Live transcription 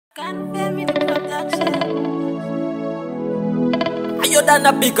Gunfamily production. Are you done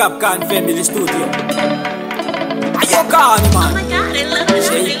a pick up Gunfamily studio? Are you gone, man? Oh my God, I love this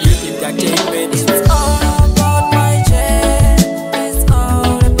Shake entertainment. It's all about my jet. It's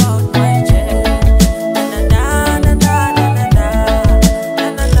all about my jet. Na na na na na na na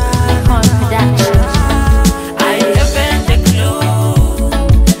na na. I haven't a clue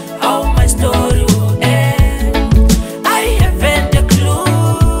how my story will end. I haven't a clue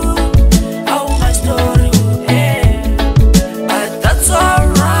how my story will end. But that's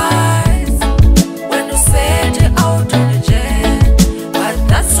alright when you set it out on the jet. But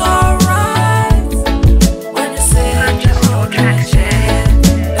that's alright when you set it out on the jet.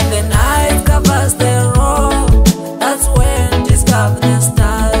 And the night covers the road. That's when you discover the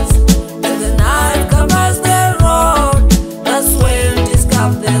stars. And the night covers the road. That's when you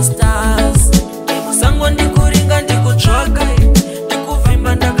discover the stars. Ndikusangwa ndikuringa ndikutsvaga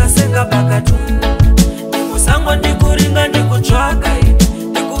ndikuvimba ndakasenga pakatu. Ndikusangwa ndikuringa ndikutsvaga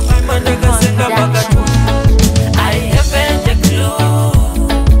ndikuvimba ndakasenga pakatu. I haven't a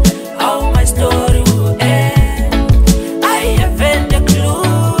clue how my story will end. I haven't a clue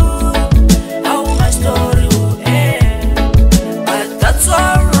how my story will end. But that's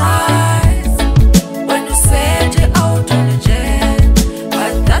alright when you set it out on the jet.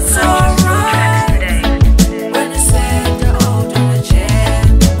 But that's alright when you set it out on the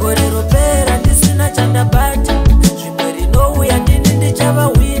jet. Goreropera ndisina chandabata. Zvimwe rinouya ndini ndichava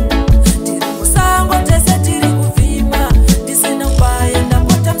wina. Tiri musango tese tiri kuvhima. Ndisina kwaya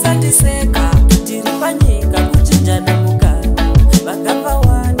ndapota musandiseka. Tiri panyika kuchinjana mukana. Vakapa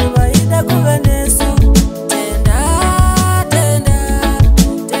wani vaida kuva nesu. Tenda, tenda,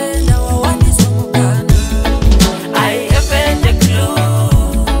 tenda wawaniswa mukana. I haven't a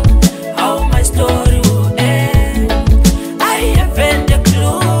clue how my story will end. I haven't a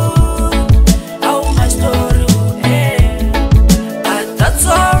clue how my story will end. But that's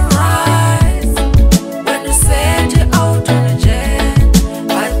alright when you set it out on the jet.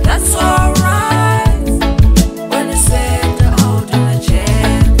 But that's alright when you set it out on the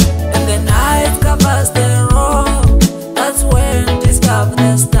jet. And the night covers the road. That's when you discover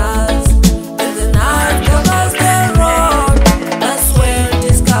the stars. And the night covers the road. That's when you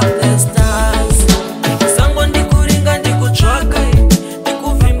discover the stars. Ndikusangwa ndikuringa ndikutsvaga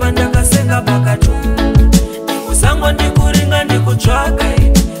ndikuvimba ndakasenga pakatu. Ndikusangwa ndikuringa ndikutsvaga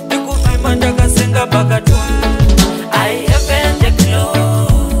ndikuvimba ndakasenga pakatu. I haven't a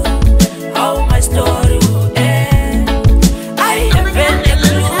clue how my story will end. I haven't a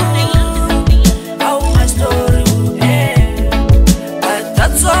clue how my story will end. But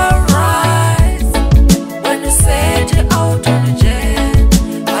that's alright when you set it out on the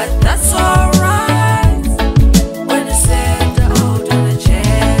jet. But that's alright when you set it out on the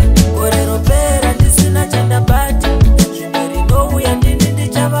jet. Goreropera ndisina chandabata. Zvimwe rinouya ndini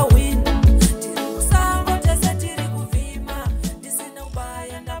ndichava wina. Tiri musango tese tiri kuvhima. Ndisina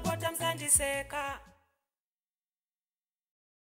kubaya ndapota musandiseka.